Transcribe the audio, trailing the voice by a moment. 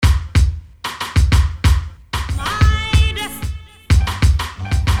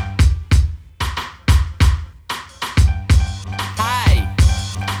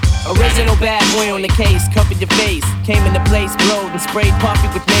bad boy on the case, covered your face. Came in the place, blowed and sprayed puffy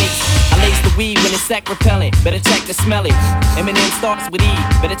with mace. I laced the weed when it's sack repellent, better check to smell it. Eminem starts with E,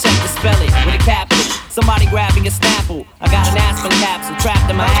 better check to spell it. With a capital, somebody grabbing a Snapple. I got an aspirin capsule trapped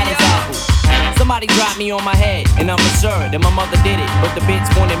in my Adam's apple. Somebody dropped me on my head, and I'm for sure that my mother did it, but the bitch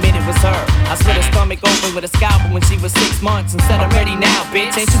won't admit it was her. I slit her stomach open with a scalpel when she was 6 months and said, I'm ready now,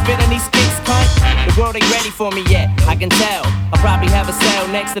 bitch. Ain't you spitting these kicks, cunt? The world ain't ready for me yet, I can tell. I probably have a cell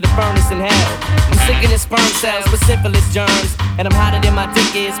next to the furnace in hell. I'm sick of the sperm cells with syphilis germs, and I'm hotter than my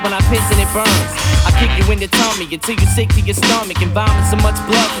dick is when I piss and it burns. I kick you in the tummy until you're sick to your stomach and vomit so much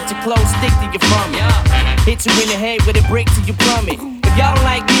blood that your clothes stick to your from it. Hit you in the head with a brick till you plummet. If y'all don't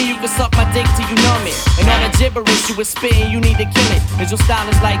like me, you can suck my dick till you numb it. And all the gibberish you was spitting, you need to kill it. Cause your style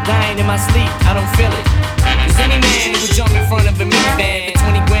is like dying in my sleep, I don't feel it. Cause any man who would jump in front of a minivan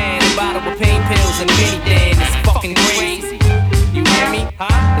for 20 grand, a bottle of pain pills and a minivan, it's fucking crazy. You hear me?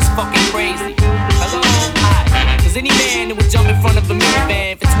 Huh? It's fucking crazy. Hello? Hi. Cause any man who would jump in front of a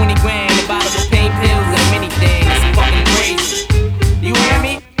minivan for 20 grand, a bottle of pain pills and a minivan, it's fucking crazy. You hear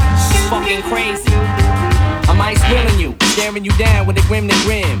me? It's fucking crazy. I'm ice willing you, staring you down with a grim to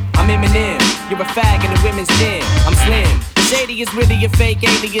grim. I'm Eminem, you're a fag in the women's gym. I'm slim. The shady is really a fake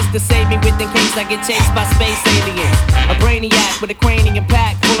alias to save me with in case I get chased by space aliens. A brainiac with a cranium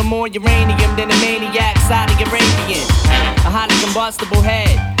pack full of more uranium than a maniac Saudi Arabian. A highly combustible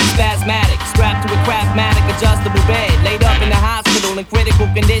head, spasmatic, strapped to a Craftmatic adjustable bed, laid up in the hospital in critical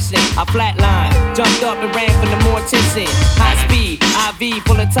condition. I flatlined, jumped up and ran from the mortician. High speed, IV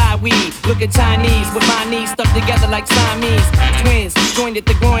full of Thai weed. Look at Chinese with my knees stuck together like Siamese twins, joined at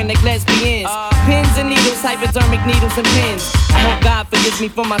the groin like lesbians. Pins and needles, hypodermic needles and pins. I hope God forgives me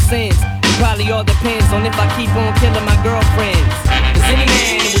for my sins. It probably all depends on if I keep on killing my girlfriends. Cause any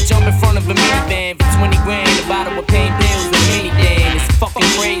man who would jump in front of a minivan for 20 grand, a bottle of pain pills and a minivan, it's fucking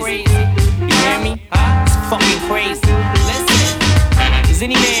crazy. You hear me? Huh? It's fucking crazy. Listen. Cause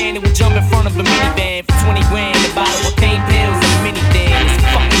any man who would jump in front of a minivan for 20 grand, a bottle of pain pills and a minivan, it's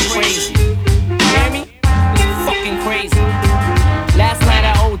fucking crazy. You hear me? It's fucking crazy. Last night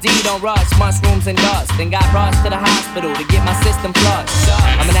I OD'd on rush, mushrooms and dust, and got rushed to the hospital to get my system flushed.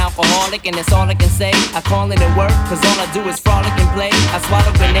 I'm an alcoholic and that's all I can say. I call it a work, cause all I do is frolic and play. I swallow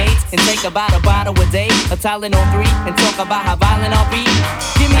grenades and take about a bottle a day, a Tylenol 3, and talk about how violent I'll be.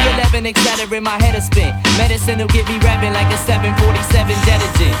 Give me 11, etc. in my head a spin. Medicine will get me revving like a 747 jet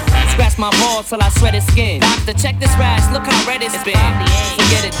engine. Scratch my balls till I shred his skin. Doctor, check this rash, look how red it's been.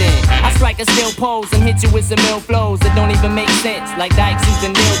 Forget it then. I strike a still pose and hit you with some ill flows that don't even make sense, like dykes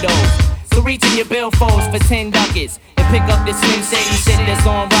using dildos. So reach in your billfolds for 10 ducats and pick up this Slim Shady shit that's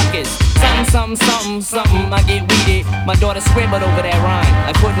on ruckus. Something, I get weeded. My daughter scribbled over that rhyme,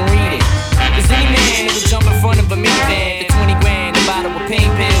 I couldn't read it. Cause any man who would jump in front of a minivan for 20 grand, a bottle of pain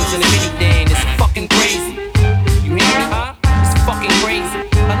pills and a minivan, it's fucking crazy.